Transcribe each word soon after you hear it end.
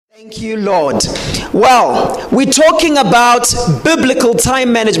Thank you, Lord. Well, we're talking about biblical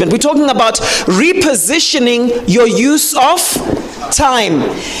time management. We're talking about repositioning your use of time.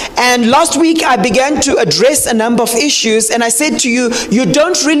 And last week I began to address a number of issues, and I said to you, you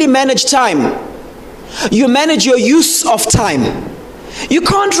don't really manage time. You manage your use of time. You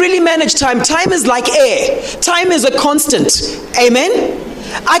can't really manage time. Time is like air. Time is a constant. Amen?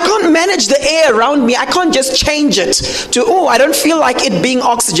 I can't manage the air around me. I can't just change it to, I don't feel like it being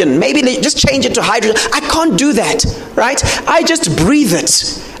oxygen. Maybe just change it to hydrogen. I can't do that, right? I just breathe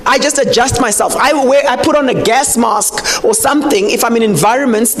it. I just adjust myself. I put on a gas mask or something if I'm in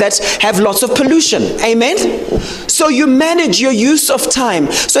environments that have lots of pollution. Amen? So you manage your use of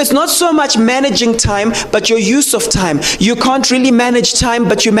time. So it's not so much managing time, but your use of time. You can't really manage time,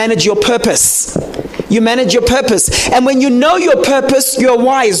 but you manage your purpose. You manage your purpose. And when you know your purpose, you're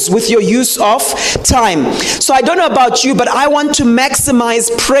wise with your use of time. So I don't know about you, but I want to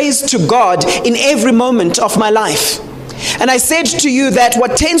maximize praise to God in every moment of my life. And I said to you that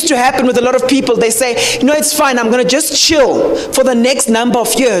what tends to happen with a lot of people, they say, it's fine, I'm going to just chill for the next number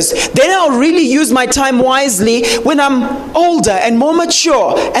of years. Then I'll really use my time wisely when I'm older and more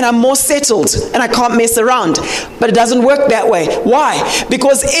mature and I'm more settled and I can't mess around. But it doesn't work that way. Why?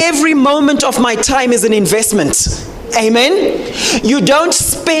 Because every moment of my time is an investment. Amen? You don't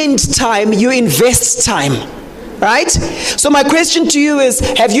spend time, you invest time. Right? So my question to you is,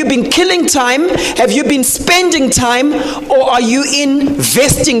 have you been killing time? Have you been spending time? Or are you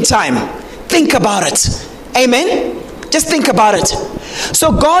investing time? Think about it. Amen? Just think about it.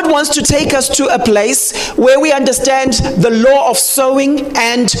 So God wants to take us to a place where we understand the law of sowing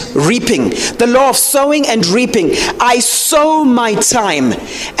and reaping. The law of sowing and reaping. I sow my time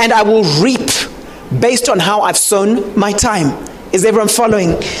and I will reap based on how I've sown my time. Is everyone following?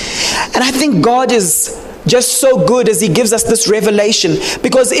 And I think God is just so good as he gives us this revelation,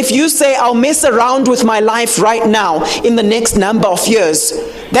 because if you say I'll mess around with my life right now in the next number of years,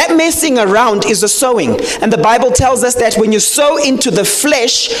 that messing around is a sowing. And the Bible tells us that when you sow into the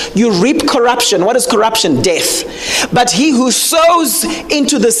flesh, you reap corruption. What is corruption? Death. But he who sows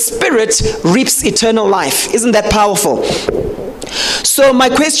into the spirit reaps eternal life. Isn't that powerful? So my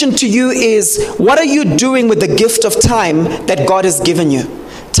question to you is, what are you doing with the gift of time that God has given you?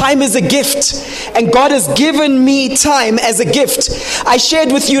 Time is a gift, and God has given me time as a gift. I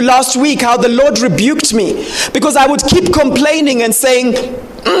shared with you last week how the Lord rebuked me because I would keep complaining and saying,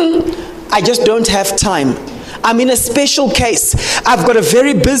 I just don't have time. I'm in a special case. I've got a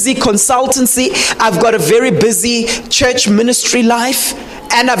very busy consultancy. I've got a very busy church ministry life,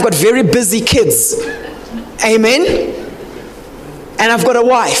 and I've got very busy kids. Amen? And I've got a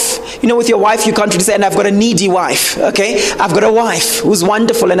wife. With your wife, you can't really say, and I've got a needy wife, okay? I've got a wife who's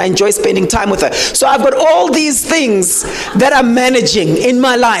wonderful and I enjoy spending time with her. So I've got all these things that I'm managing in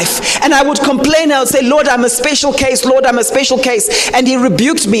my life. And I would complain, I would say, Lord, I'm a special case. Lord, I'm a special case. And he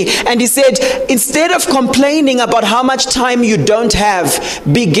rebuked me and he said, instead of complaining about how much time you don't have,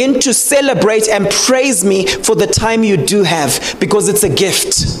 begin to celebrate and praise me for the time you do have, because it's a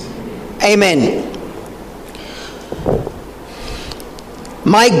gift. Amen.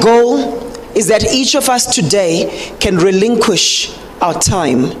 My goal is that each of us today can relinquish our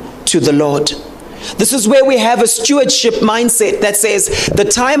time to the Lord. This is where we have a stewardship mindset that says, the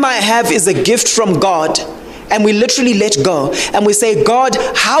time I have is a gift from God. And we literally let go. And we say, God,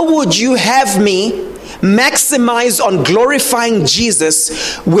 how would you have me maximize on glorifying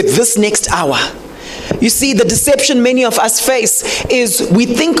Jesus with this next hour? You see, the deception many of us face is we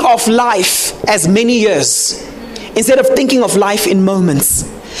think of life as many years, instead of thinking of life in moments.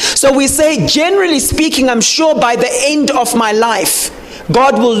 So we say, generally speaking, I'm sure by the end of my life,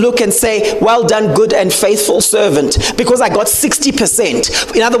 God will look and say, well done, good and faithful servant, because I got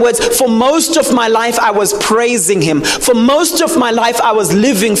 60%. In other words, for most of my life, I was praising him. For most of my life, I was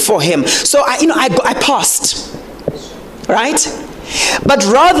living for him. So I passed, right? But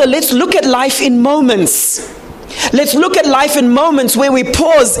rather, let's look at life in moments. Let's look at life in moments where we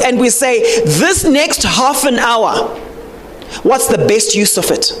pause and we say, this next half an hour, what's the best use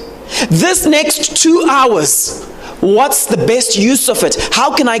of it? This next 2 hours, what's the best use of it?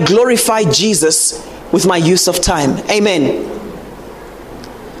 How can I glorify Jesus with my use of time? Amen.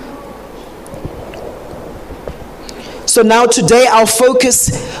 So now today our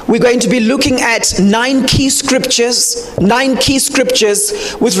focus, we're going to be looking at 9 key scriptures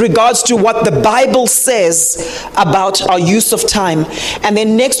with regards to what the Bible says about our use of time. And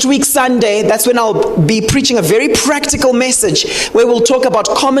then next week, Sunday, that's when I'll be preaching a very practical message where we'll talk about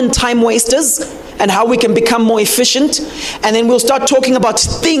common time wasters and how we can become more efficient. And then we'll start talking about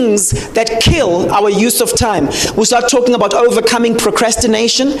things that kill our use of time. We'll start talking about overcoming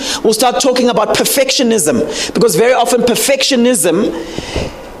procrastination. We'll start talking about perfectionism, because very often perfectionism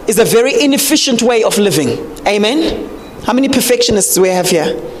is a very inefficient way of living. Amen? How many perfectionists do we have here?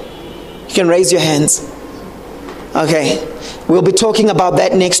 You can raise your hands. Okay. We'll be talking about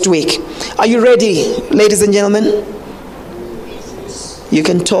that next week. Are you ready, ladies and gentlemen? You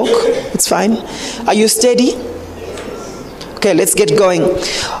can talk. It's fine. Are you steady? Okay, let's get going.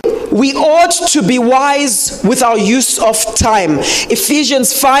 We ought to be wise with our use of time.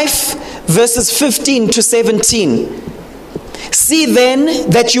 Ephesians 5, verses 15 to 17. See then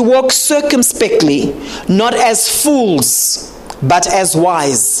that you walk circumspectly, not as fools, but as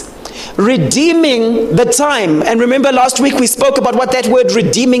wise, redeeming the time. And remember, last week we spoke about what that word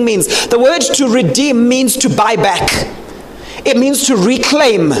redeeming means. The word to redeem means to buy back. It means to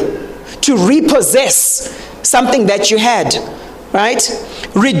reclaim, to repossess something that you had, right?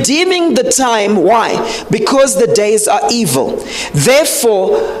 Redeeming the time. Why? Because the days are evil.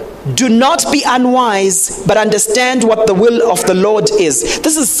 Therefore, do not be unwise, but understand what the will of the Lord is.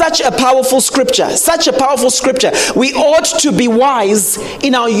 This is such a powerful scripture. Such a powerful scripture. We ought to be wise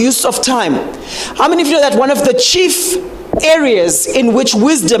in our use of time. How many of you know that one of the chief areas in which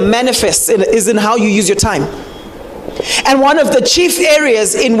wisdom manifests is in how you use your time? And one of the chief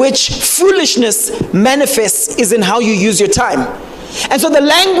areas in which foolishness manifests is in how you use your time. And so the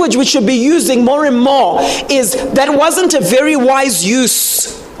language we should be using more and more is, that wasn't a very wise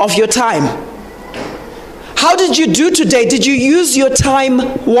use of your time. How did you do today? Did you use your time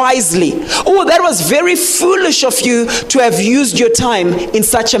wisely? Oh, that was very foolish of you to have used your time in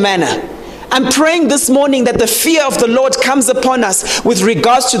such a manner. I'm praying this morning that the fear of the Lord comes upon us with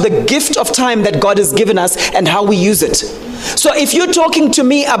regards to the gift of time that God has given us and how we use it. So if you're talking to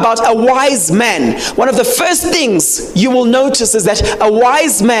me about a wise man, one of the first things you will notice is that a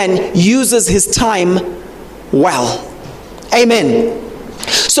wise man uses his time well. Amen.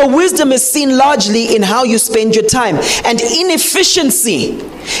 So wisdom is seen largely in how you spend your time. And inefficiency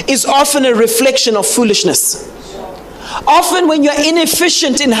is often a reflection of foolishness. Often when you're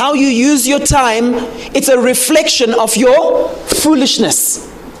inefficient in how you use your time, it's a reflection of your foolishness.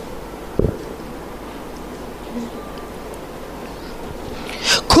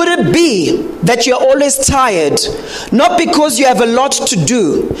 Could it be that you're always tired, not because you have a lot to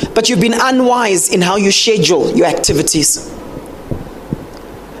do, but you've been unwise in how you schedule your activities?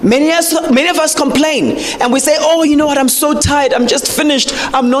 Many of us complain and we say, oh, you know what, I'm so tired, I'm just finished,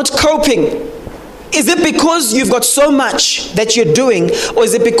 I'm not coping. Is it because you've got so much that you're doing, or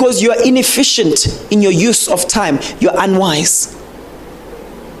is it because you're inefficient in your use of time? You're unwise.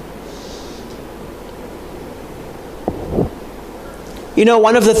 You know,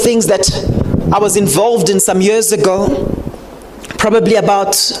 one of the things that I was involved in some years ago, probably it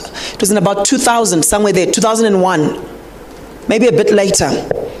was in about 2000, somewhere there, 2001, maybe a bit later.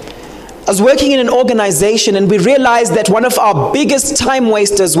 I was working in an organization and we realized that one of our biggest time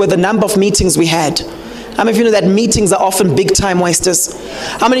wasters were the number of meetings we had. How many of you know that meetings are often big time wasters?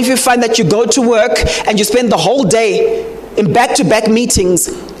 How many of you find that you go to work and you spend the whole day in back-to-back meetings,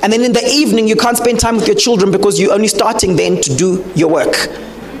 and then in the evening you can't spend time with your children because you're only starting then to do your work?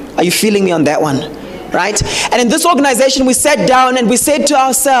 Are you feeling me on that one? Right? And in this organization we sat down and we said to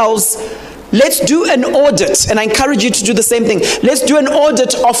ourselves, let's do an audit, and I encourage you to do the same thing. Let's do an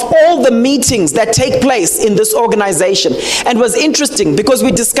audit of all the meetings that take place in this organization. And it was interesting because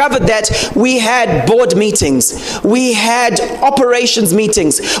we discovered that we had board meetings, we had operations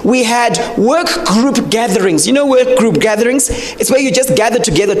meetings, we had work group gatherings. You know work group gatherings? It's where you just gather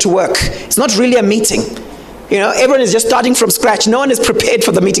together to work. It's not really a meeting. You know, everyone is just starting from scratch. No one is prepared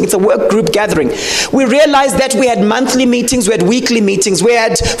for the meeting. It's a work group gathering. We realized that we had monthly meetings, we had weekly meetings, we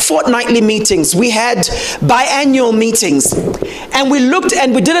had fortnightly meetings, we had biannual meetings. And we looked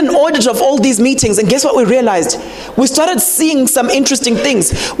and we did an audit of all these meetings, and guess what we realized? We started seeing some interesting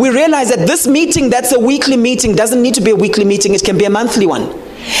things. We realized that this meeting that's a weekly meeting doesn't need to be a weekly meeting, it can be a monthly one.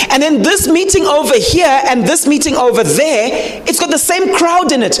 And then this meeting over here and this meeting over there, it's got the same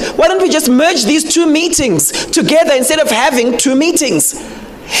crowd in it. Why don't we just merge these two meetings together instead of having two meetings?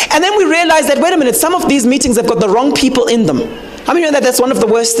 And then we realized that, wait a minute, some of these meetings have got the wrong people in them. How many know that that's one of the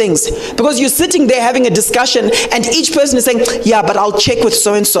worst things? Because you're sitting there having a discussion and each person is saying, yeah, but I'll check with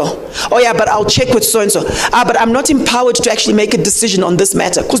so-and-so. Oh yeah, but I'll check with so-and-so. But I'm not empowered to actually make a decision on this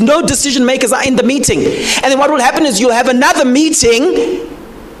matter because no decision makers are in the meeting. And then what will happen is you'll have another meeting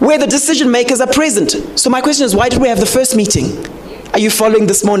where the decision makers are present. So my question is, why did we have the first meeting? Are you following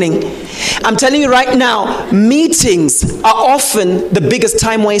this morning? I'm telling you right now, meetings are often the biggest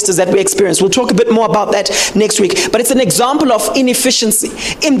time wasters that we experience. We'll talk a bit more about that next week. But it's an example of inefficiency.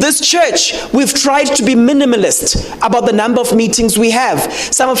 In this church, we've tried to be minimalist about the number of meetings we have.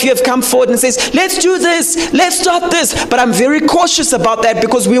 Some of you have come forward and says, let's do this, let's start this. But I'm very cautious about that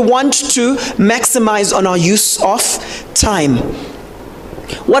because we want to maximize on our use of time.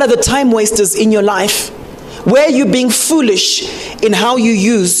 What are the time wasters in your life? Where are you being foolish in how you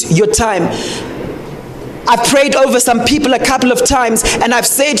use your time? I've prayed over some people a couple of times and I've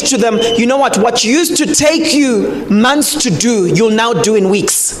said to them, you know what used to take you months to do, you'll now do in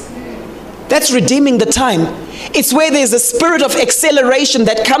weeks. That's redeeming the time. It's where there's a spirit of acceleration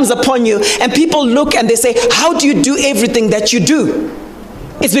that comes upon you and people look and they say, how do you do everything that you do?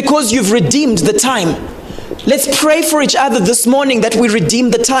 It's because you've redeemed the time. Let's pray for each other this morning that we redeem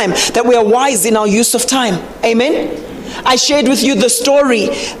the time, that we are wise in our use of time. Amen? I shared with you the story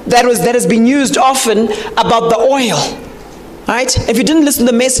that has been used often about the oil. Right? If you didn't listen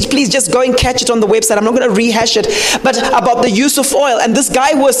to the message, please just go and catch it on the website. I'm not going to rehash it. But about the use of oil. And this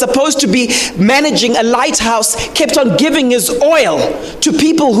guy who was supposed to be managing a lighthouse kept on giving his oil to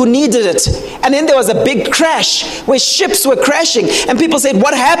people who needed it. And then there was a big crash where ships were crashing. And people said,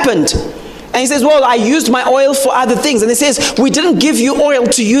 what happened? And he says, well, I used my oil for other things. And he says, we didn't give you oil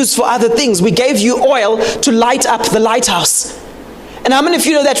to use for other things. We gave you oil to light up the lighthouse. And how many of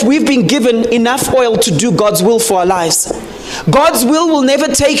you know that we've been given enough oil to do God's will for our lives? God's will never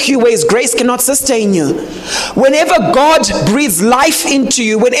take you where His grace cannot sustain you. Whenever God breathes life into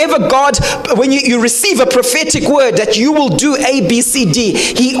you, when you receive a prophetic word that you will do A, B, C, D,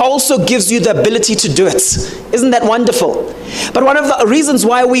 He also gives you the ability to do it. Isn't that wonderful? But one of the reasons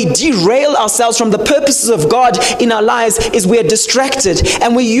why we derail ourselves from the purposes of God in our lives is we are distracted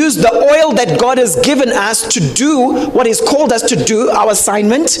and we use the oil that God has given us to do what He's called us to do, our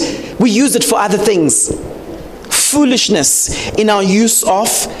assignment. We use it for other things. Foolishness in our use of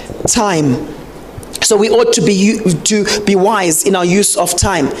time. So we ought to be wise in our use of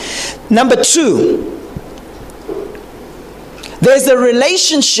time. Number 2, there's a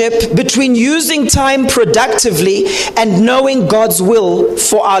relationship between using time productively and knowing God's will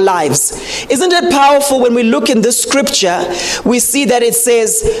for our lives. Isn't it powerful when we look in this scripture, we see that it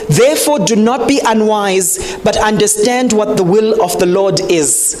says, therefore do not be unwise, but understand what the will of the Lord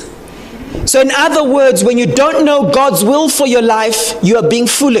is. So in other words, when you don't know God's will for your life, you are being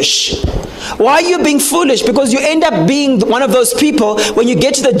foolish. Why are you being foolish? Because you end up being one of those people, when you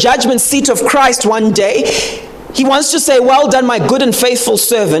get to the judgment seat of Christ one day, He wants to say, well done, my good and faithful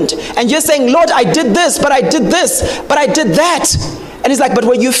servant. And you're saying, Lord, I did this, but I did this, but I did that. And He's like, but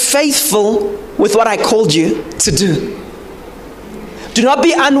were you faithful with what I called you to do? Do not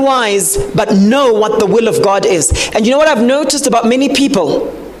be unwise, but know what the will of God is. And you know what I've noticed about many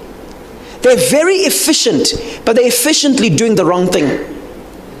people? They're very efficient, but they're efficiently doing the wrong thing.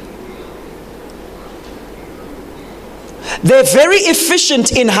 They're very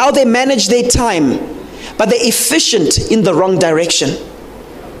efficient in how they manage their time, but they're efficient in the wrong direction.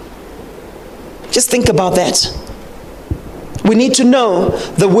 Just think about that. We need to know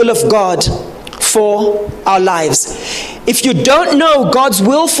the will of God for our lives. If you don't know God's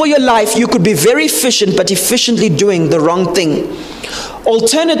will for your life, you could be very efficient, but efficiently doing the wrong thing.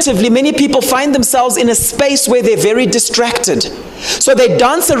 Alternatively, many people find themselves in a space where they're very distracted. So they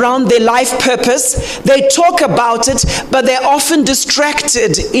dance around their life purpose, they talk about it, but they're often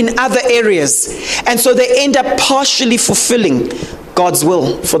distracted in other areas. And so they end up partially fulfilling God's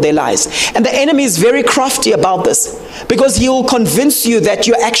will for their lives. And the enemy is very crafty about this, because he will convince you that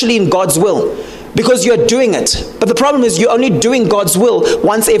you're actually in God's will, because you're doing it. But the problem is you're only doing God's will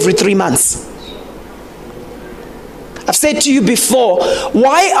once every 3 months. I've said to you before,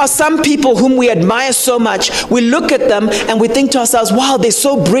 why are some people whom we admire so much, we look at them and we think to ourselves, wow, they're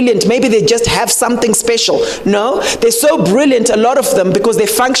so brilliant. Maybe they just have something special. No, they're so brilliant, a lot of them, because they're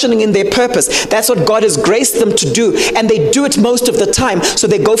functioning in their purpose. That's what God has graced them to do. And they do it most of the time. So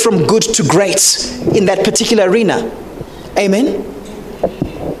they go from good to great in that particular arena. Amen.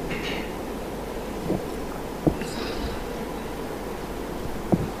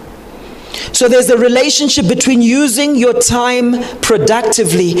 So there's a relationship between using your time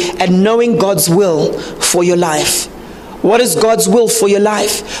productively and knowing God's will for your life. What is God's will for your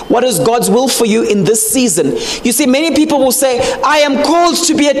life? What is God's will for you in this season? You see, many people will say, I am called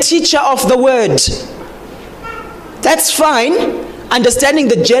to be a teacher of the word. That's fine, understanding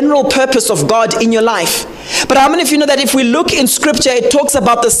the general purpose of God in your life. But how many of you know that if we look in scripture, it talks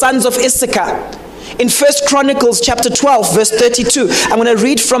about the sons of Issachar? In 1 Chronicles chapter 12, verse 32, I'm going to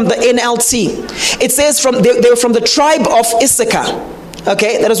read from the NLT. It says they were from the tribe of Issachar.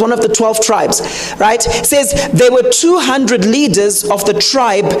 Okay, that is one of the 12 tribes, right? It says there were 200 leaders of the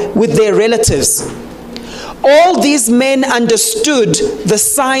tribe with their relatives. All these men understood the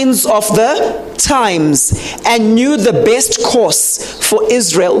signs of the times and knew the best course for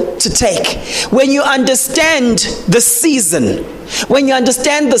Israel to take. When you understand the season, when you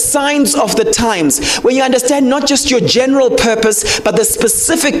understand the signs of the times, when you understand not just your general purpose, but the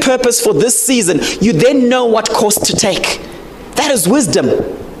specific purpose for this season, you then know what course to take. That is wisdom.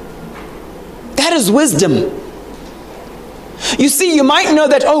 That is wisdom. You see, you might know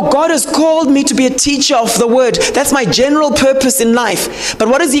that, oh, God has called me to be a teacher of the word. That's my general purpose in life. But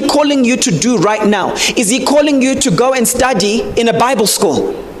what is he calling you to do right now? Is he calling you to go and study in a Bible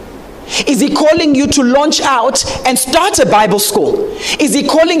school? Is he calling you to launch out and start a Bible school? Is he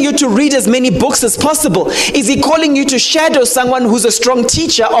calling you to read as many books as possible? Is he calling you to shadow someone who's a strong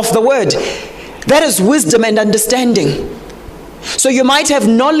teacher of the word? That is wisdom and understanding. So you might have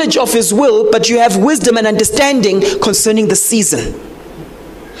knowledge of his will, but you have wisdom and understanding concerning the season.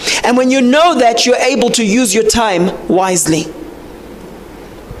 And when you know that, you're able to use your time wisely.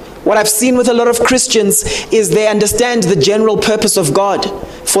 What I've seen with a lot of Christians is they understand the general purpose of God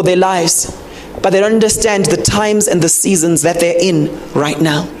for their lives, but they don't understand the times and the seasons that they're in right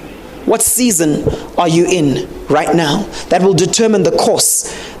now. What season are you in right now? That will determine the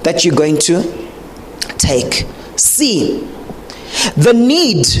course that you're going to take. C. The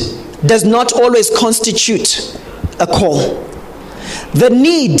need does not always constitute a call. The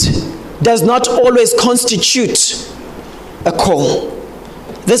need does not always constitute a call.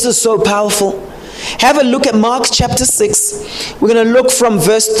 This is so powerful. Have a look at Mark chapter 6. We're going to look from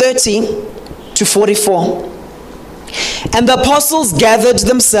verse 30 to 44. And the apostles gathered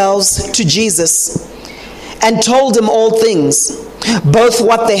themselves to Jesus and told him all things, both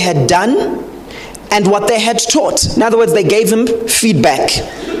what they had done and what they had taught. In other words, they gave him feedback.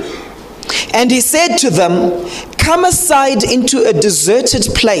 And he said to them, come aside into a deserted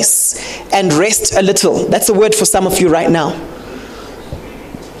place and rest a little. That's a word for some of you right now.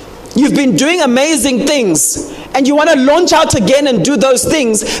 You've been doing amazing things and you want to launch out again and do those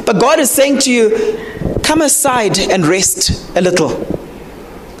things, but God is saying to you, come aside and rest a little.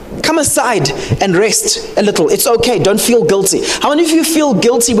 Come aside and rest a little. It's okay. Don't feel guilty. How many of you feel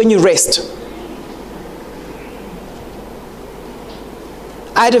guilty when you rest?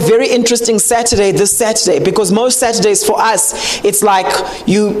 I had a very interesting Saturday this Saturday, because most Saturdays for us, it's like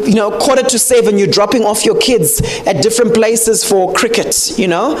you know, 6:45, you're dropping off your kids at different places for cricket, you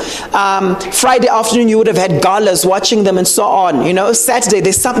know. Friday afternoon, you would have had galas, watching them and so on, you know. Saturday,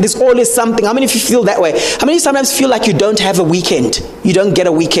 there's always something. How many of you feel that way? How many sometimes feel like you don't have a weekend? You don't get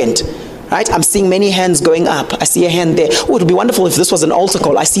a weekend. Right? I'm seeing many hands going up. I see a hand there. Oh, it would be wonderful if this was an altar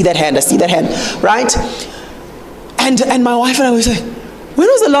call. I see that hand. Right? And my wife and I were saying, when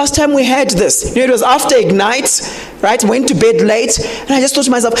was the last time we had this? You know, it was after Ignite, right? Went to bed late, and I just thought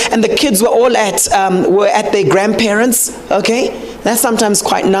to myself, and the kids were all at their grandparents, okay? That's sometimes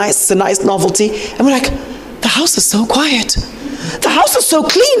quite nice. It's a nice novelty. And we're like, the house is so quiet. The house is so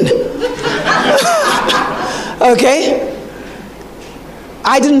clean. Okay?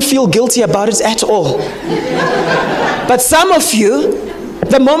 I didn't feel guilty about it at all. But some of you,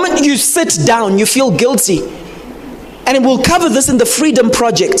 the moment you sit down, you feel guilty. And we'll cover this in the Freedom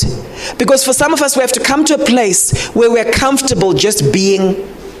Project. Because for some of us, we have to come to a place where we're comfortable just being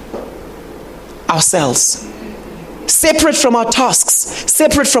ourselves. Separate from our tasks,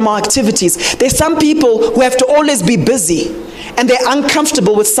 separate from our activities. There's some people who have to always be busy, and they're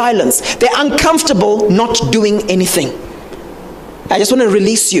uncomfortable with silence. They're uncomfortable not doing anything. I just want to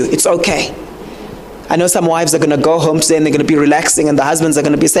release you. It's okay. I know some wives are going to go home today and they're going to be relaxing, and the husbands are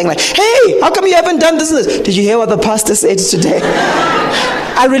going to be saying like, hey, how come you haven't done this and this? Did you hear what the pastor said today?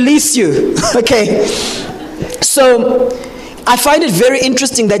 I release you. Okay. So I find it very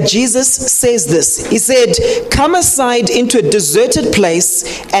interesting that Jesus says this. He said, come aside into a deserted place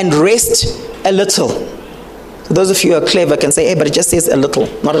and rest a little. Those of you who are clever can say, hey, but it just says a little,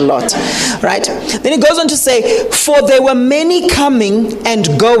 not a lot, right? Then it goes on to say, for there were many coming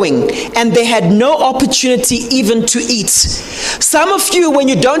and going, and they had no opportunity even to eat. Some of you, when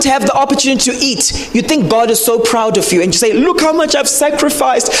you don't have the opportunity to eat, you think God is so proud of you, and you say, look how much I've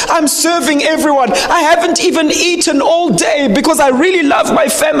sacrificed. I'm serving everyone. I haven't even eaten all day because I really love my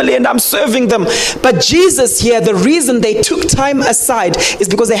family and I'm serving them. But Jesus here, the reason they took time aside is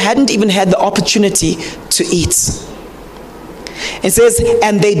because they hadn't even had the opportunity to eat. It says,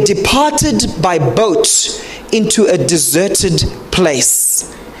 and they departed by boat into a deserted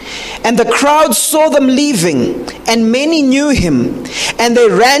place. And the crowd saw them leaving, and many knew him, and they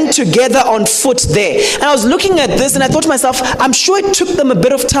ran together on foot there. And I was looking at this, and I thought to myself, I'm sure it took them a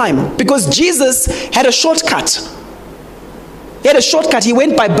bit of time, because Jesus had a shortcut. He had a shortcut. He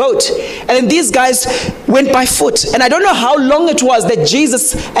went by boat, and then these guys went by foot. And I don't know how long it was that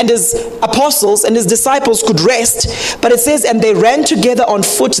Jesus and his apostles and his disciples could rest, but it says, and they ran together on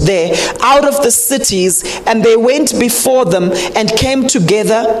foot there out of the cities, and they went before them and came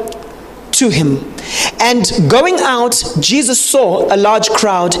together to him. And going out, Jesus saw a large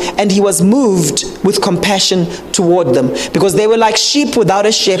crowd, and he was moved with compassion toward them, because they were like sheep without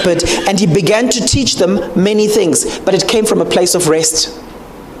a shepherd, and he began to teach them many things. But it came from a place of rest.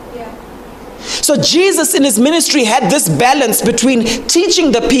 So Jesus in his ministry had this balance between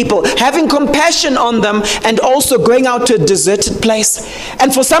teaching the people, having compassion on them, and also going out to a deserted place.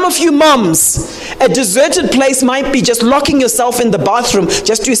 And for some of you moms, a deserted place might be just locking yourself in the bathroom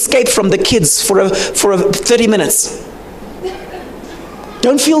just to escape from the kids for 30 minutes.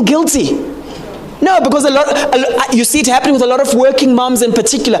 Don't feel guilty. No, because you see it happening with a lot of working moms in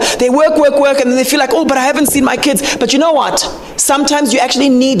particular. They work, and then they feel like, oh, but I haven't seen my kids. But you know what? Sometimes you actually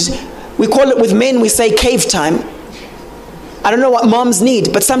need, we call it with men, we say cave time. I don't know what moms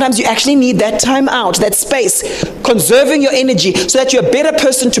need, but sometimes you actually need that time out, that space, conserving your energy so that you're a better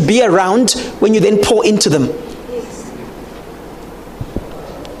person to be around when you then pour into them.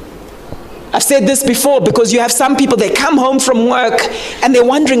 I've said this before, because you have some people, they come home from work and they're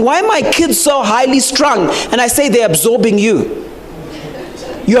wondering, why are my kids so highly strung? And I say, they're absorbing you.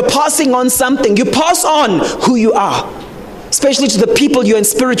 You're passing on something. You pass on who you are, especially to the people you're in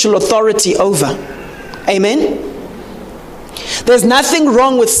spiritual authority over. Amen? There's nothing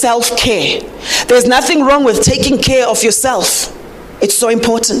wrong with self-care. There's nothing wrong with taking care of yourself. It's so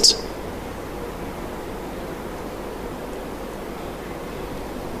important.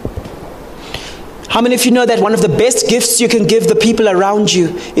 How many of you know that one of the best gifts you can give the people around you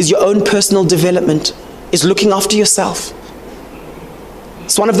is your own personal development, is looking after yourself?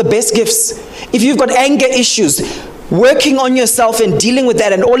 It's one of the best gifts. If you've got anger issues, working on yourself and dealing with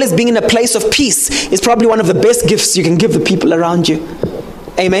that and always being in a place of peace is probably one of the best gifts you can give the people around you.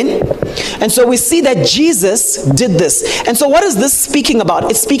 Amen? And so we see that Jesus did this. And so what is this speaking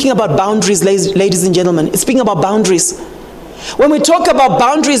about? It's speaking about boundaries, ladies and gentlemen. It's speaking about boundaries. When we talk about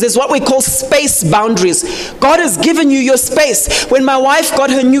boundaries, it's what we call space boundaries. God has given you your space. When my wife got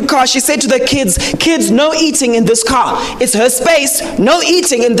her new car, she said to the kids, no eating in this car. It's her space, no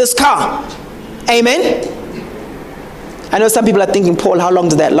eating in this car. Amen? I know some people are thinking, Paul, how long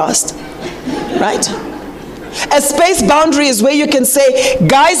did that last? Right? A space boundary is where you can say,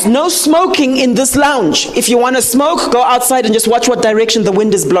 guys, no smoking in this lounge. If you want to smoke, go outside and just watch what direction the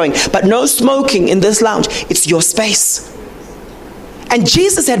wind is blowing. But no smoking in this lounge. It's your space. And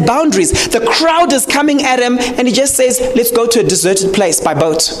Jesus had boundaries. The crowd is coming at him, and he just says, let's go to a deserted place by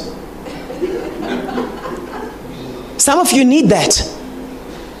boat. Some of you need that.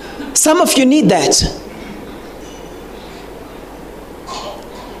 Some of you need that.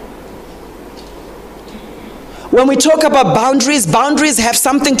 When we talk about boundaries, boundaries have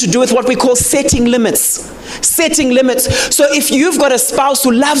something to do with what we call setting limits. Setting limits. So if you've got a spouse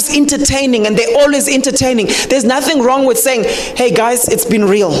who loves entertaining and they're always entertaining, there's nothing wrong with saying, hey guys, it's been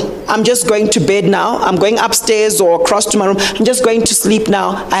real. I'm just going to bed now. I'm going upstairs or across to my room. I'm just going to sleep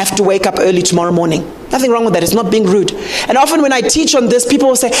now. I have to wake up early tomorrow morning. Nothing wrong with that. It's not being rude. And often when I teach on this, people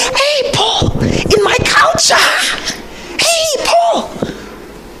will say, hey Paul, in my culture. Hey Paul.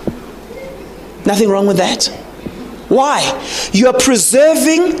 Nothing wrong with that. Why? You are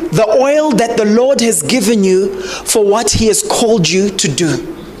preserving the oil that the Lord has given you for what He has called you to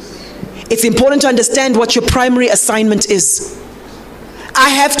do. It's important to understand what your primary assignment is.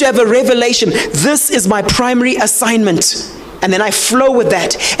 I have to have a revelation. This is my primary assignment. And then I flow with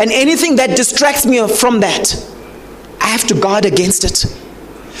that. And anything that distracts me from that, I have to guard against it.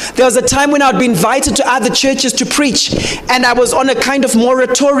 There was a time when I would be invited to other churches to preach, and I was on a kind of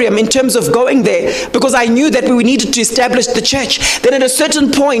moratorium in terms of going there because I knew that we needed to establish the church. Then at a certain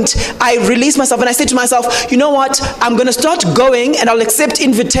point, I released myself and I said to myself, you know what? I'm going to start going and I'll accept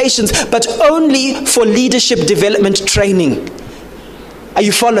invitations, but only for leadership development training. Are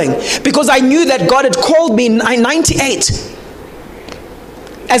you following? Because I knew that God had called me in 98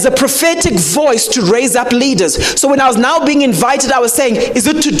 as a prophetic voice to raise up leaders. So when I was now being invited, I was saying, is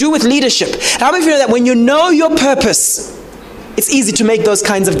it to do with leadership? How many of you know that when you know your purpose, it's easy to make those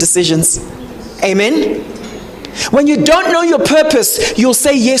kinds of decisions? Amen? When you don't know your purpose, you'll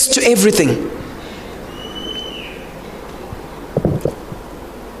say yes to everything.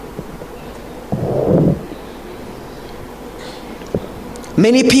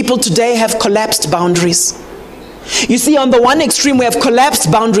 Many people today have collapsed boundaries. You see, on the one extreme, we have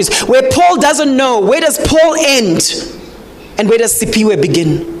collapsed boundaries, where Paul doesn't know, where does Paul end and where does Sipiwe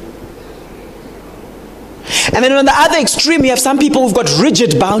begin? And then on the other extreme, you have some people who've got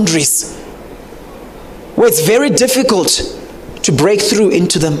rigid boundaries, where it's very difficult to break through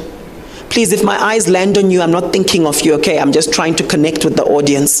into them. Please, if my eyes land on you, I'm not thinking of you, okay? I'm just trying to connect with the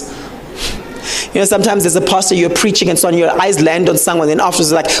audience. You know, sometimes there's a pastor, you're preaching and so on, your eyes land on someone, and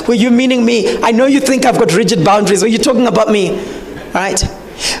afterwards it's like, were you meaning me? I know you think I've got rigid boundaries. Were you talking about me? Right?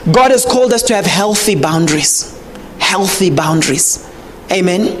 God has called us to have healthy boundaries. Healthy boundaries.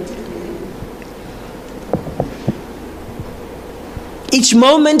 Amen. Each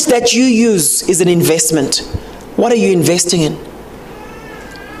moment that you use is an investment. What are you investing in?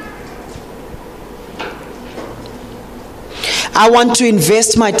 I want to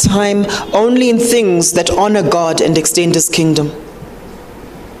invest my time only in things that honor God and extend His kingdom.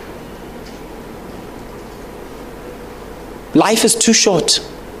 Life is too short.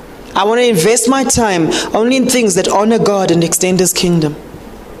 I want to invest my time only in things that honor God and extend His kingdom.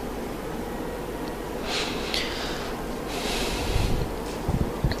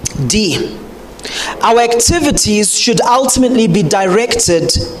 D. Our activities should ultimately be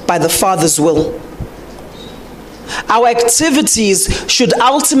directed by the Father's will. Our activities should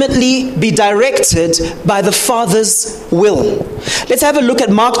ultimately be directed by the Father's will. Let's have a look at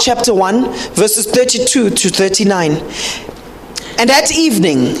Mark chapter 1, verses 32 to 39. And at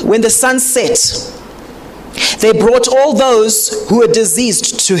evening, when the sun set, they brought all those who were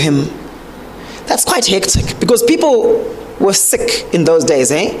diseased to him. That's quite hectic, because people were sick in those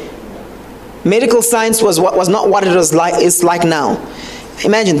days, Medical science was not what it is like now.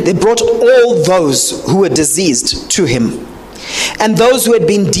 Imagine, they brought all those who were diseased to him, and those who had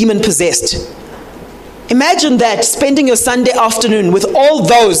been demon-possessed. Imagine that, spending your Sunday afternoon with all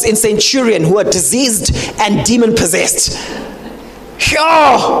those in Centurion who are diseased and demon-possessed.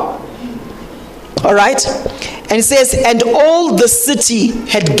 All right? And it says, and all the city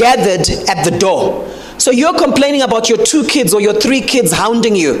had gathered at the door. So you're complaining about your 2 kids or your 3 kids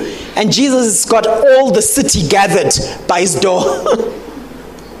hounding you, and Jesus has got all the city gathered by his door.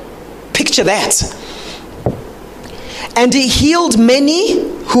 Picture that. And he healed many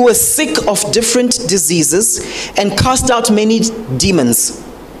who were sick of different diseases and cast out many demons.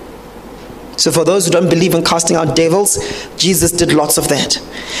 So for those who don't believe in casting out devils, Jesus did lots of that.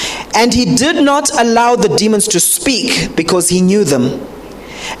 And he did not allow the demons to speak because he knew them.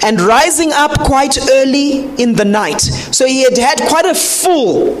 And rising up quite early in the night. So he had quite a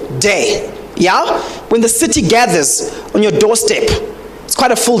full day. Yeah? When the city gathers on your doorstep. It's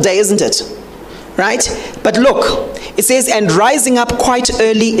quite a full day, isn't it? Right? But look, it says, and rising up quite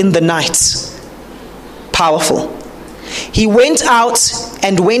early in the night. Powerful. He went out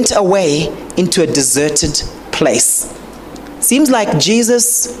and went away into a deserted place. Seems like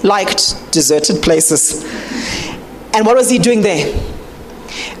Jesus liked deserted places. And what was he doing there?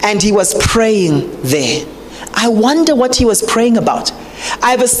 And he was praying there. I wonder what he was praying about.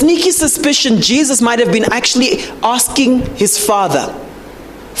 I have a sneaky suspicion Jesus might have been actually asking his Father,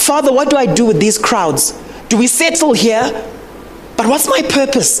 Father, what do I do with these crowds? Do we settle here? But what's my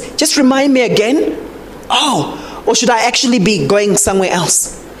purpose? Just remind me again. Or should I actually be going somewhere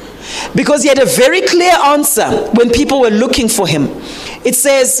else? Because he had a very clear answer when people were looking for him. It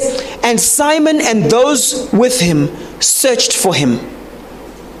says, and Simon and those with him searched for him.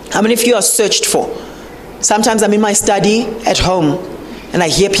 How many of you are searched for? Sometimes I'm in my study at home and I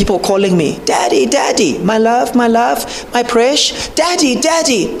hear people calling me, Daddy, Daddy, my love, my precious, Daddy,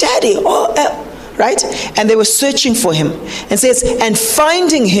 Daddy, Daddy, right? And they were searching for him. And says, and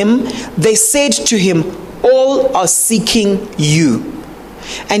finding him, they said to him, all are seeking you.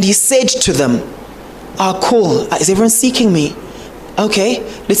 And he said to them, cool, is everyone seeking me? Okay,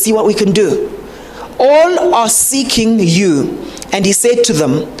 let's see what we can do. All are seeking you. And he said to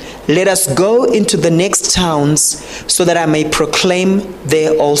them, let us go into the next towns so that I may proclaim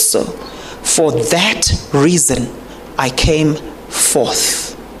there also. For that reason I came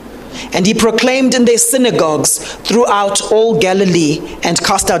forth. And he proclaimed in their synagogues throughout all Galilee and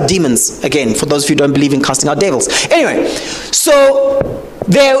cast out demons. Again, for those of you who don't believe in casting out devils. Anyway, so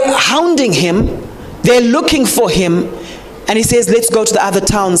they're hounding him. They're looking for him. And he says, let's go to the other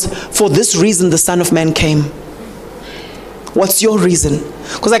towns. For this reason the Son of Man came. What's your reason?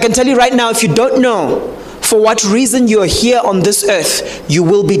 Because I can tell you right now, if you don't know for what reason you are here on this earth, you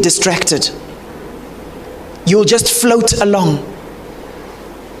will be distracted. You'll just float along.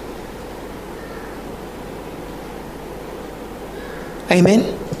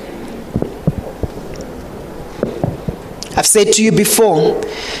 Amen. I've said to you before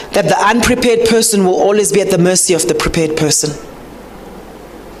that the unprepared person will always be at the mercy of the prepared person.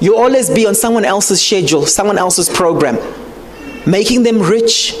 You'll always be on someone else's schedule, someone else's program, making them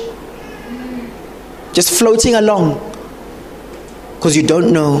rich, just floating along, because you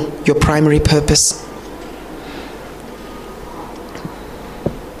don't know your primary purpose.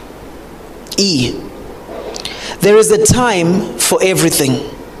 E. There is a time for everything.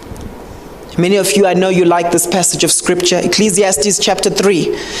 Many of you, I know you like this passage of scripture, Ecclesiastes chapter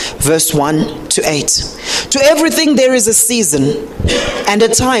 3, verse 1 to 8. To everything there is a season and a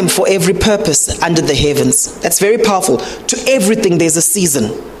time for every purpose under the heavens. That's very powerful. To everything there's a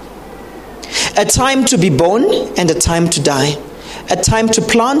season. A time to be born and a time to die. A time to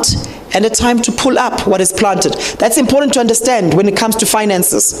plant and a time to pull up what is planted. That's important to understand when it comes to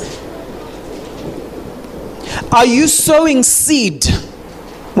finances. Are you sowing seed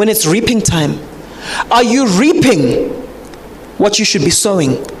when it's reaping time? Are you reaping what you should be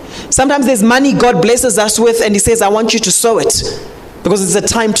sowing? Sometimes there's money God blesses us with and He says, I want you to sow it because it's a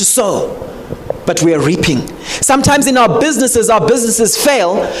time to sow. But we are reaping. Sometimes in our businesses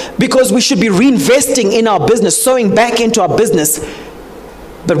fail because we should be reinvesting in our business, sowing back into our business.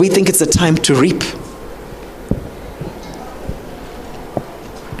 But we think it's a time to reap.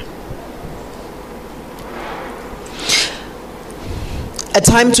 A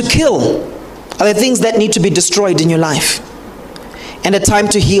time to kill are the things that need to be destroyed in your life. And a time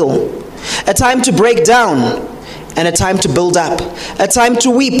to heal. A time to break down and a time to build up. A time to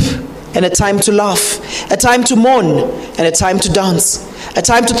weep and a time to laugh. A time to mourn and a time to dance. A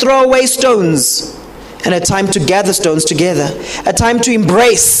time to throw away stones and a time to gather stones together. A time to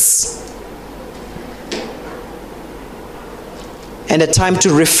embrace and a time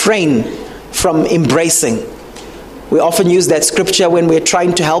to refrain from embracing. We often use that scripture when we're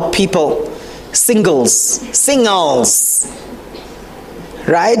trying to help people. Singles.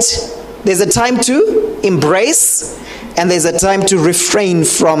 Right? There's a time to embrace and there's a time to refrain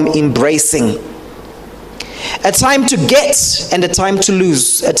from embracing. A time to get and a time to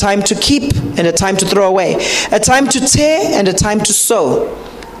lose. A time to keep and a time to throw away. A time to tear and a time to sow.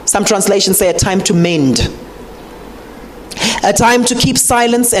 Some translations say a time to mend. A time to keep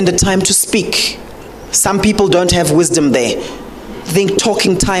silence and a time to speak. Some people don't have wisdom there. They think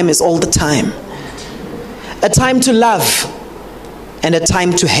talking time is all the time. A time to love and a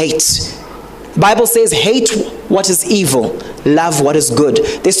time to hate. The Bible says, hate what is evil, love what is good.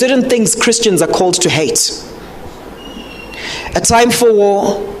 There's certain things Christians are called to hate. A time for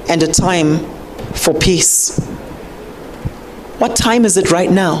war and a time for peace. What time is it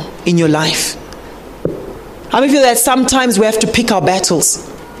right now in your life? How many of you that sometimes we have to pick our battles?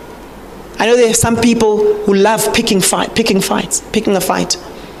 I know there are some people who love picking a fight.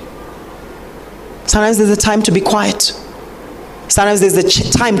 Sometimes there's a time to be quiet. Sometimes there's a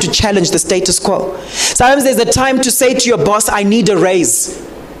time to challenge the status quo. Sometimes there's a time to say to your boss, I need a raise.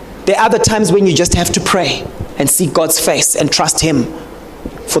 There are other times when you just have to pray and seek God's face and trust Him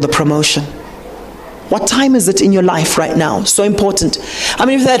for the promotion. What time is it in your life right now? So important. I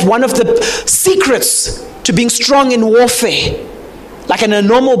mean, that one of the secrets to being strong in warfare, like in a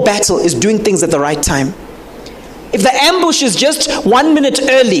normal battle, is doing things at the right time. If the ambush is just 1 minute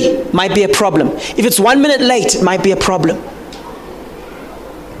early, it might be a problem. If it's 1 minute late, it might be a problem.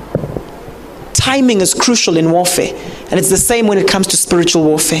 Timing is crucial in warfare, and it's the same when it comes to spiritual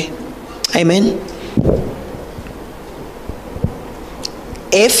warfare. Amen.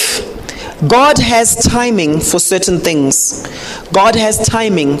 F, God has timing for certain things. God has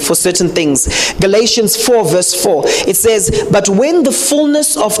timing for certain things. Galatians 4 verse 4, it says, but when the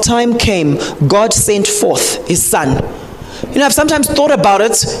fullness of time came, God sent forth His Son. You know, I've sometimes thought about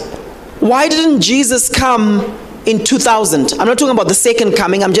it. Why didn't Jesus come in 2000? I'm not talking about the second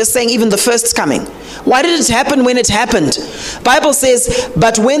coming. I'm just saying even the first coming. Why did it happen when it happened? Bible says,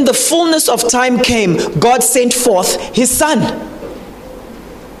 but when the fullness of time came, God sent forth His Son.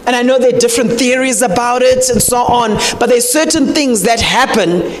 And I know there are different theories about it and so on, but there's certain things that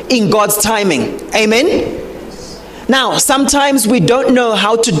happen in God's timing. Amen? Now, sometimes we don't know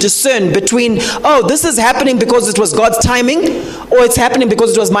how to discern between, oh, this is happening because it was God's timing, or it's happening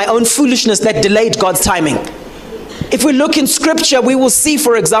because it was my own foolishness that delayed God's timing. If we look in scripture, we will see,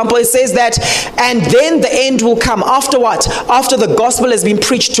 for example, it says that, and then the end will come. After what? After the gospel has been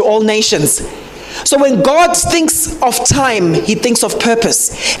preached to all nations. So when God thinks of time, he thinks of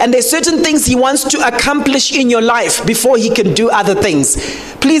purpose. And there's certain things he wants to accomplish in your life before he can do other things.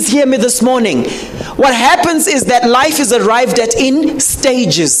 Please hear me this morning. What happens is that life is arrived at in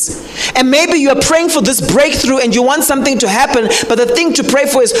stages. And maybe you're praying for this breakthrough and you want something to happen, but the thing to pray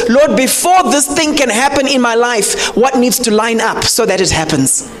for is, Lord, before this thing can happen in my life, what needs to line up so that it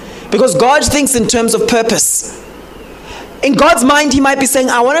happens? Because God thinks in terms of purpose. In God's mind, he might be saying,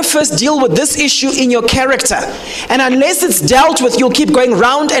 I want to first deal with this issue in your character. And unless it's dealt with, you'll keep going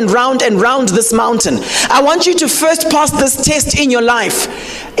round and round and round this mountain. I want you to first pass this test in your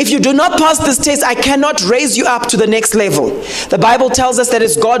life. If you do not pass this test, I cannot raise you up to the next level. The Bible tells us that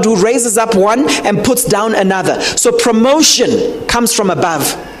it's God who raises up one and puts down another. So promotion comes from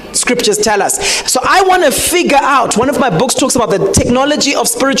above. Scriptures tell us. So I want to figure out, one of my books talks about the technology of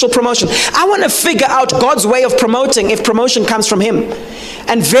spiritual promotion. I want to figure out God's way of promoting if promotion comes from him.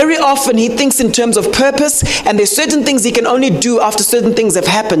 And very often he thinks in terms of purpose, and there's certain things he can only do after certain things have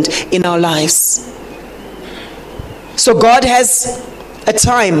happened in our lives. So God has a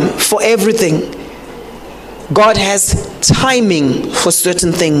time for everything. God has timing for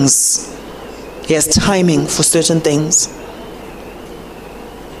certain things. He has timing for certain things.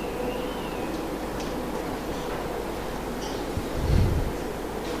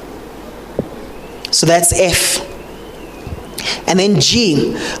 So that's F. And then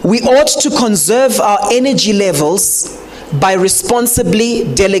G, we ought to conserve our energy levels by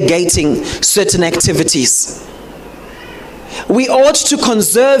responsibly delegating certain activities. We ought to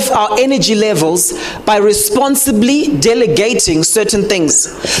conserve our energy levels by responsibly delegating certain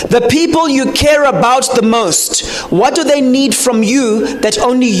things. The people you care about the most, what do they need from you that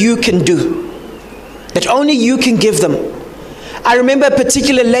only you can do? That only you can give them? I remember a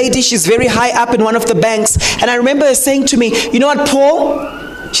particular lady, she's very high up in one of the banks, and I remember her saying to me, you know what,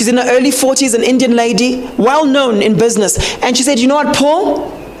 Paul? She's in her early 40s, an Indian lady, well known in business. And she said, you know what,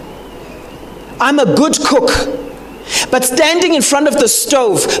 Paul? I'm a good cook, but standing in front of the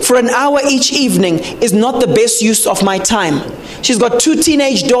stove for an hour each evening is not the best use of my time. She's got 2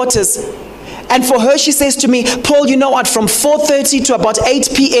 teenage daughters. And for her, she says to me, Paul, you know what, from 4:30 to about 8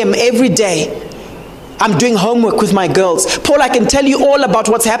 p.m. every day, I'm doing homework with my girls. Paul, I can tell you all about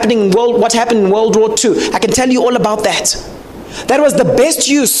what happened in World War II. I can tell you all about that. That was the best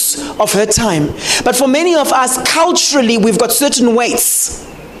use of her time. But for many of us, culturally, we've got certain weights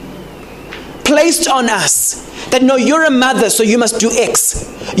placed on us. That no, you're a mother, so you must do X.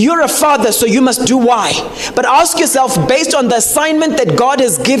 You're a father, so you must do Y. But ask yourself, based on the assignment that God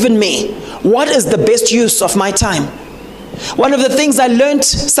has given me, what is the best use of my time? One of the things I learned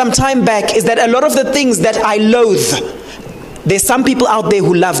some time back is that a lot of the things that I loathe, there's some people out there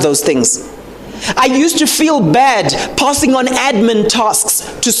who love those things. I used to feel bad passing on admin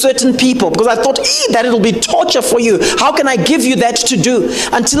tasks to certain people because I thought, that it'll be torture for you. How can I give you that to do?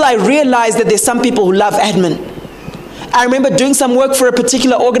 Until I realized that there's some people who love admin. I remember doing some work for a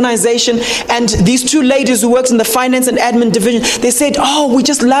particular organization, and these 2 ladies who worked in the finance and admin division, they said, oh, we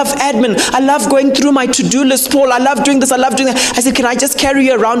just love admin. I love going through my to-do list, Paul. I love doing this. I love doing that. I said, can I just carry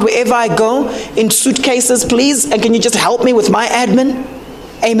you around wherever I go in suitcases, please? And can you just help me with my admin?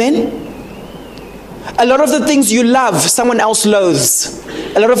 Amen. A lot of the things you love, someone else loathes.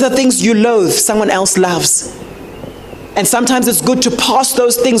 A lot of the things you loathe, someone else loves. And sometimes it's good to pass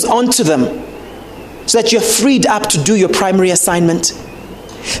those things on to them, so that you're freed up to do your primary assignment.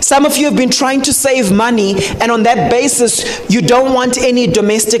 Some of you have been trying to save money, and on that basis, you don't want any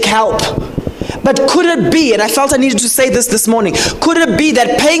domestic help. But could it be, and I felt I needed to say this morning, could it be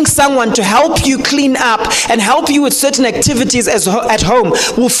that paying someone to help you clean up and help you with certain activities at home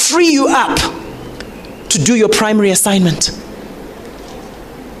will free you up to do your primary assignment?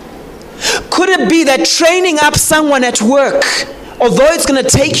 Could it be that training up someone at work, although it's going to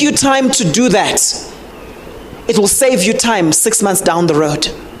take you time to do that, it will save you time 6 months down the road?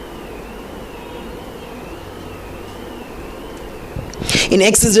 In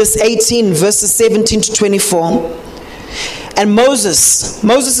Exodus 18, verses 17 to 24, and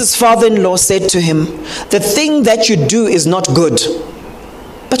Moses' father-in-law said to him, the thing that you do is not good.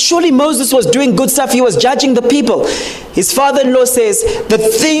 But surely Moses was doing good stuff. He was judging the people. His father-in-law says, the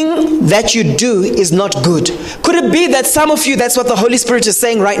thing that you do is not good. Could it be that some of you, that's what the Holy Spirit is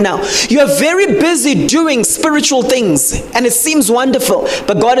saying right now? You are very busy doing spiritual things, and it seems wonderful.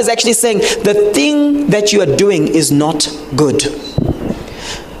 But God is actually saying, the thing that you are doing is not good.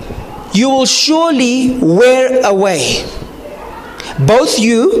 You will surely wear away, both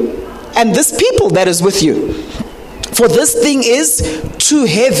you and this people that is with you. For this thing is too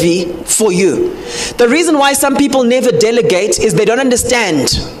heavy for you. The reason why some people never delegate is they don't understand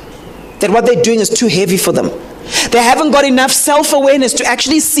that what they're doing is too heavy for them. They haven't got enough self-awareness to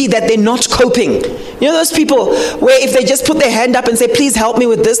actually see that they're not coping. You know those people where if they just put their hand up and say, please help me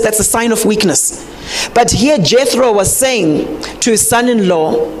with this, that's a sign of weakness. But here Jethro was saying to his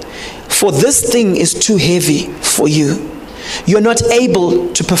son-in-law, for this thing is too heavy for you. You're not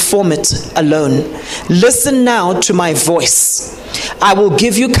able to perform it alone. Listen now to my voice. I will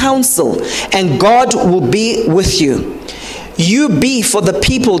give you counsel, and God will be with you. You be for the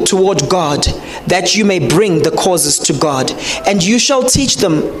people toward God, that you may bring the causes to God. And you shall teach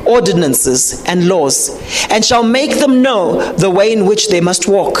them ordinances and laws, and shall make them know the way in which they must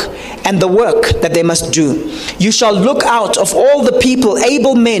walk, and the work that they must do. You shall look out of all the people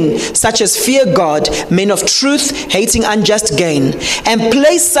able men, such as fear God, men of truth, hating unjust gain, and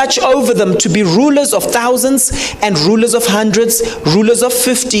place such over them to be rulers of thousands, and rulers of hundreds, rulers of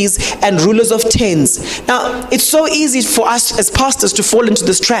 50s, and rulers of 10s. Now, it's so easy for us as pastors to fall into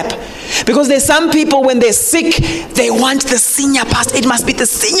this trap, because there's some people, when they're sick, they want the senior pastor. It must be the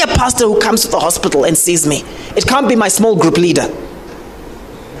senior pastor who comes to the hospital and sees me. It can't be my small group leader.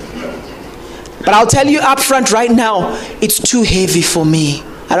 But I'll tell you up front right now, it's too heavy for me.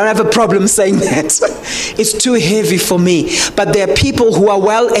 I don't have a problem saying that. It's too heavy for me. But there are people who are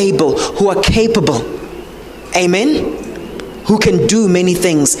well able, who are capable. Amen? Who can do many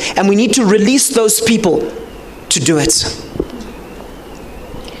things. And we need to release those people to do it.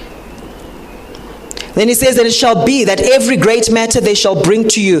 Then he says that it shall be that every great matter they shall bring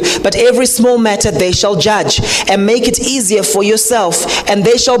to you, but every small matter they shall judge, and make it easier for yourself, and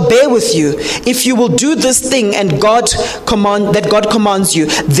they shall bear with you. If you will do this thing and God commands you,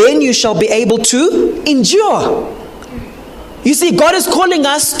 then you shall be able to endure. You see, God is calling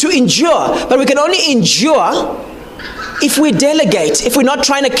us to endure, but we can only endure if we delegate, if we're not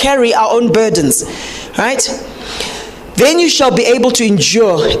trying to carry our own burdens, right? Then you shall be able to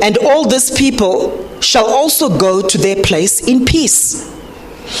endure, and all this people shall also go to their place in peace.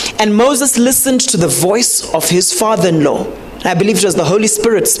 And Moses listened to the voice of his father-in-law. I believe it was the Holy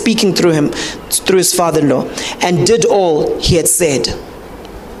Spirit speaking through him, through his father-in-law, and did all he had said.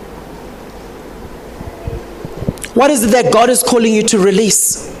 What is it that God is calling you to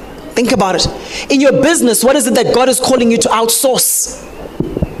release? Think about it. In your business, what is it that God is calling you to outsource?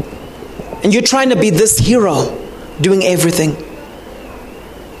 And you're trying to be this hero, doing everything.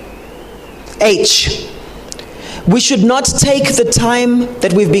 H. We should not take the time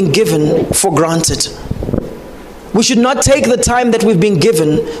that we've been given for granted. We should not take the time that we've been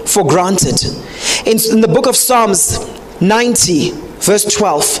given for granted. In the book of Psalms 90, verse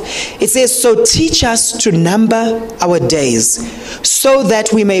 12, it says, so teach us to number our days, so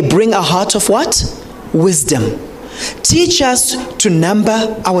that we may bring a heart of what? Wisdom. Teach us to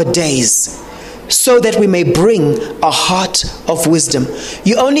number our days, so that we may bring a heart of wisdom.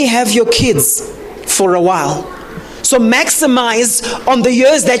 You only have your kids for a while, so maximize on the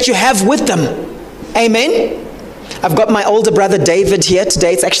years that you have with them. Amen. I've got my older brother David here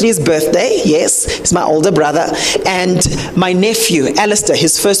today. It's actually his birthday. Yes, he's my older brother. And my nephew Alistair,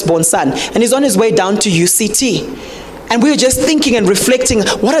 his firstborn son, and he's on his way down to UCT. And we were just thinking and reflecting,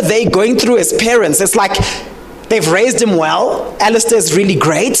 what are they going through as parents? It's like they've raised him well. Alistair is really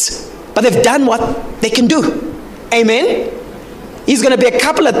great, but they've done what they can do. Amen. He's going to be a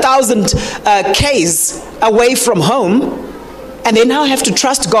couple of thousand Ks away from home, and they now have to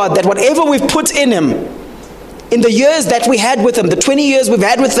trust God that whatever we've put in him, in the years that we had with him, the 20 years we've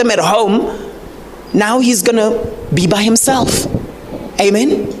had with him at home, now he's going to be by himself.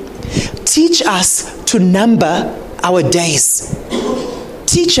 Amen. Teach us to number our days.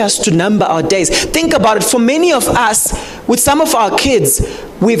 Teach us to number our days. Think about it. For many of us, with some of our kids,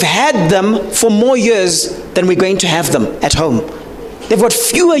 we've had them for more years than we're going to have them at home. They've got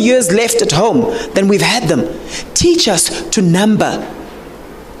fewer years left at home than we've had them. Teach us to number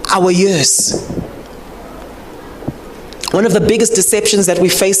our years. One of the biggest deceptions that we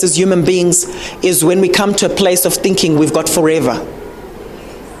face as human beings is when we come to a place of thinking we've got forever.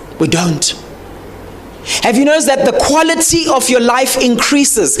 We don't. Have you noticed that the quality of your life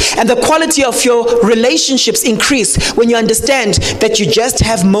increases and the quality of your relationships increase when you understand that you just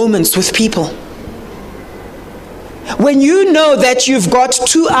have moments with people? When you know that you've got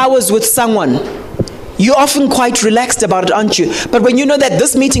 2 hours with someone, you're often quite relaxed about it, aren't you? But when you know that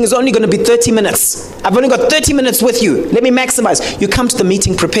this meeting is only going to be 30 minutes, I've only got 30 minutes with you, let me maximize. You come to the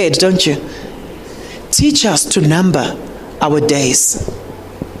meeting prepared, don't you? Teach us to number our days.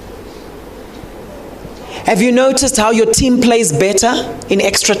 Have you noticed how your team plays better in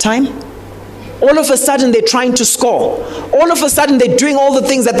extra time? All of a sudden, they're trying to score. All of a sudden, they're doing all the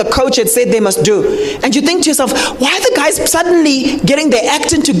things that the coach had said they must do. And you think to yourself, why are the guys suddenly getting their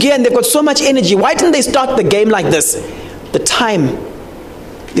act into gear and they've got so much energy? Why didn't they start the game like this? The time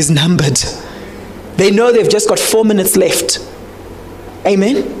is numbered. They know they've just got 4 minutes left.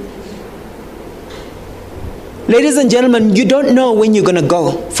 Amen? Ladies and gentlemen, you don't know when you're going to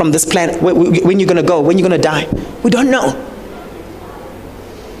go from this planet, when you're going to go, when you're going to die. We don't know.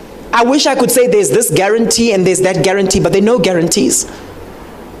 I wish I could say there's this guarantee and there's that guarantee, but there are no guarantees.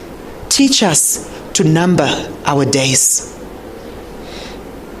 Teach us to number our days.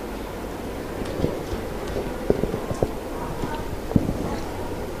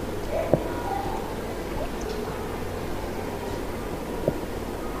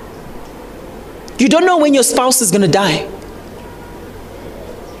 You don't know when your spouse is going to die.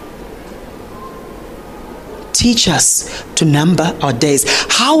 Teach us to number our days.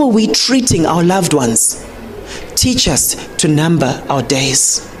 How are we treating our loved ones? Teach us to number our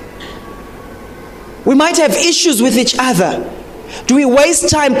days. We might have issues with each other. Do we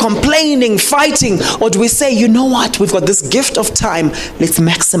waste time complaining, fighting, or do we say, you know what, we've got this gift of time, let's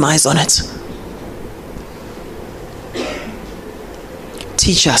maximize on it?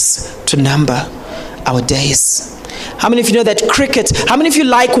 Teach us to number our days. How many of you know that cricket? How many of you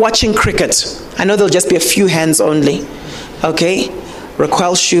like watching cricket? I know there'll just be a few hands only. Okay,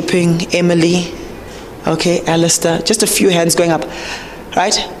 Raquel Shuping, Emily, okay, Alistair, just a few hands going up,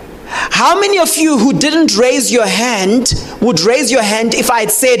 right? How many of you who didn't raise your hand would raise your hand if I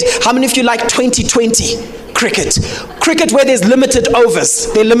had said, how many of you like 2020 cricket? Cricket where there's limited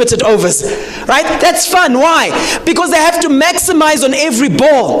overs. They're limited overs, right? That's fun. Why? Because they have to maximize on every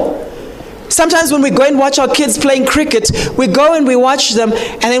ball. Sometimes when we go and watch our kids playing cricket, we go and we watch them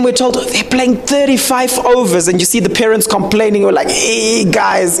and then we're told, oh, they're playing 35 overs, and you see the parents complaining. We're like, hey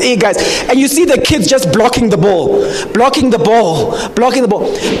guys. And you see the kids just blocking the ball.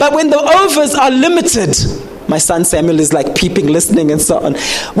 But when the overs are limited, my son Samuel is like peeping, listening and so on.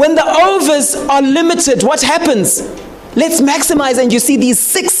 When the overs are limited, what happens? Let's maximize, and you see these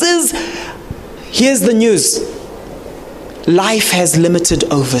sixes. Here's the news. Life has limited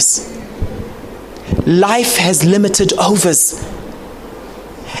overs. Life has limited overs.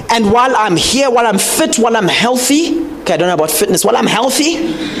 And while I'm here, while I'm fit, while I'm healthy, okay, I don't know about fitness, while I'm healthy,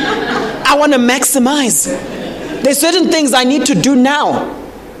 I want to maximize. There's certain things I need to do now,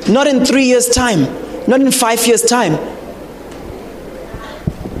 not in 3 years' time, not in 5 years' time.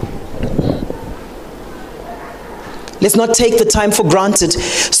 Let's not take the time for granted.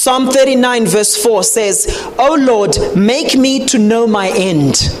 Psalm 39 verse 4 says, O Lord, make me to know my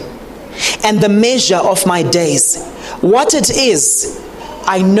end and the measure of my days. What it is,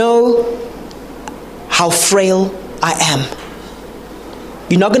 I know how frail I am.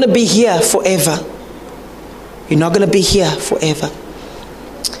 You're not going to be here forever. You're not going to be here forever.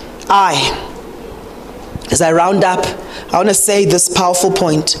 As I round up, I want to say this powerful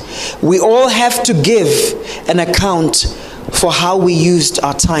point. We all have to give an account for how we used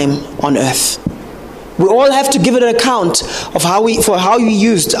our time on earth. We all have to give an account of how we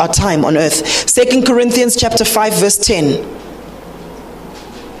used our time on earth. 2 Corinthians chapter 5 verse 10.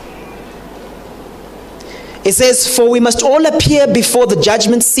 It says, for we must all appear before the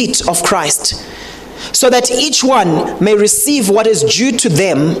judgment seat of Christ, so that each one may receive what is due to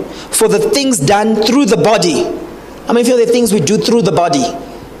them for the things done through the body. How many feel the things we do through the body?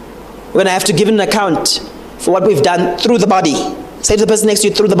 We're going to have to give an account for what we've done through the body. Say to the person next to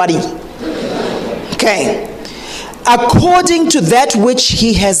you, through the body. Okay. According to that which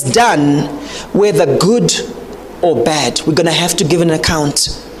he has done, whether good or bad, we're going to have to give an account.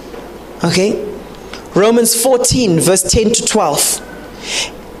 Okay. Romans 14 verse 10 to 12.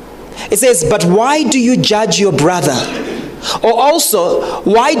 It says, but why do you judge your brother? Or also,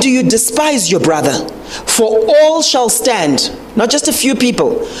 why do you despise your brother? For all shall stand, not just a few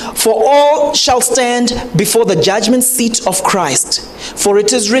people, for all shall stand before the judgment seat of Christ. For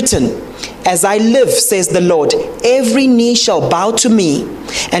it is written, as I live, says the Lord, every knee shall bow to me,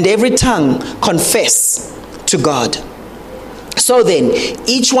 and every tongue confess to God. So then,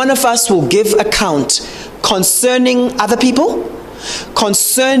 each one of us will give account concerning other people,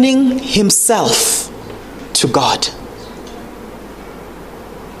 concerning himself to God.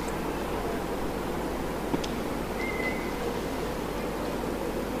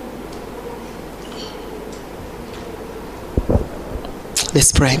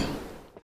 Let's pray.